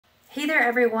Hey there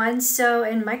everyone. So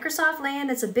in Microsoft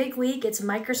land, it's a big week. It's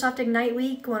Microsoft Ignite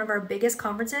Week, one of our biggest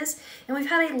conferences, and we've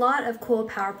had a lot of cool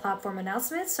Power Platform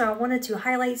announcements, so I wanted to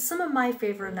highlight some of my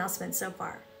favorite announcements so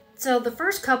far. So the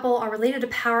first couple are related to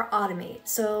Power Automate.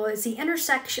 So it's the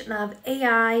intersection of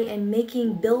AI and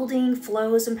making building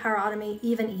flows in Power Automate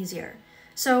even easier.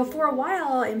 So for a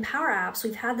while in Power Apps,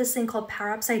 we've had this thing called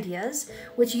Powerapps Ideas,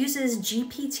 which uses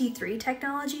GPT-3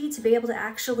 technology to be able to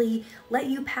actually let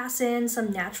you pass in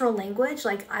some natural language,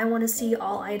 like I want to see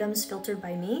all items filtered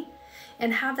by me,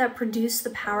 and have that produce the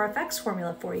Power Effects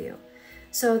formula for you.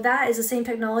 So that is the same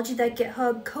technology that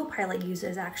GitHub Copilot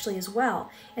uses actually as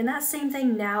well. And that same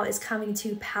thing now is coming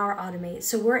to Power Automate.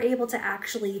 So we're able to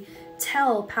actually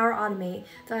tell Power Automate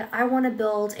that I want to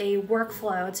build a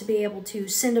workflow to be able to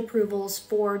send approvals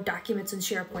for documents in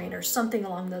SharePoint or something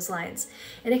along those lines.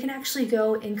 And it can actually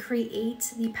go and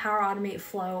create the Power Automate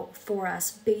flow for us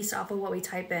based off of what we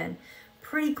type in.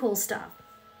 Pretty cool stuff.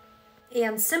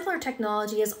 And similar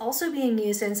technology is also being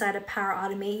used inside of Power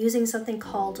Automate using something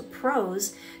called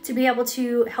Prose to be able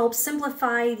to help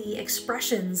simplify the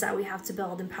expressions that we have to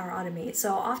build in Power Automate.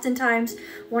 So oftentimes,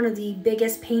 one of the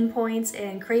biggest pain points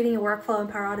in creating a workflow in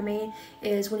Power Automate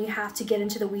is when you have to get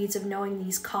into the weeds of knowing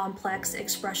these complex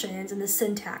expressions and the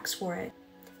syntax for it.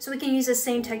 So we can use the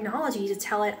same technology to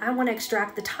tell it, I want to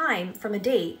extract the time from a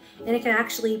date, and it can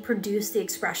actually produce the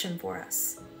expression for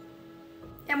us.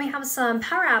 And we have some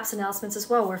Power Apps announcements as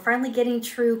well. We're finally getting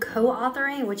true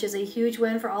co-authoring, which is a huge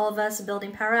win for all of us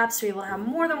building Power Apps to be able to have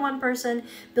more than one person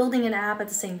building an app at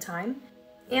the same time.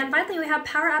 And finally, we have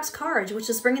Powerapps Cards, which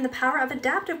is bringing the power of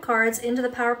adaptive cards into the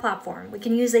Power Platform. We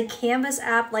can use a Canvas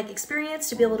app-like experience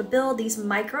to be able to build these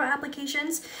micro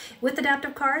applications with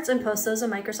adaptive cards and post those on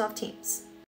Microsoft Teams.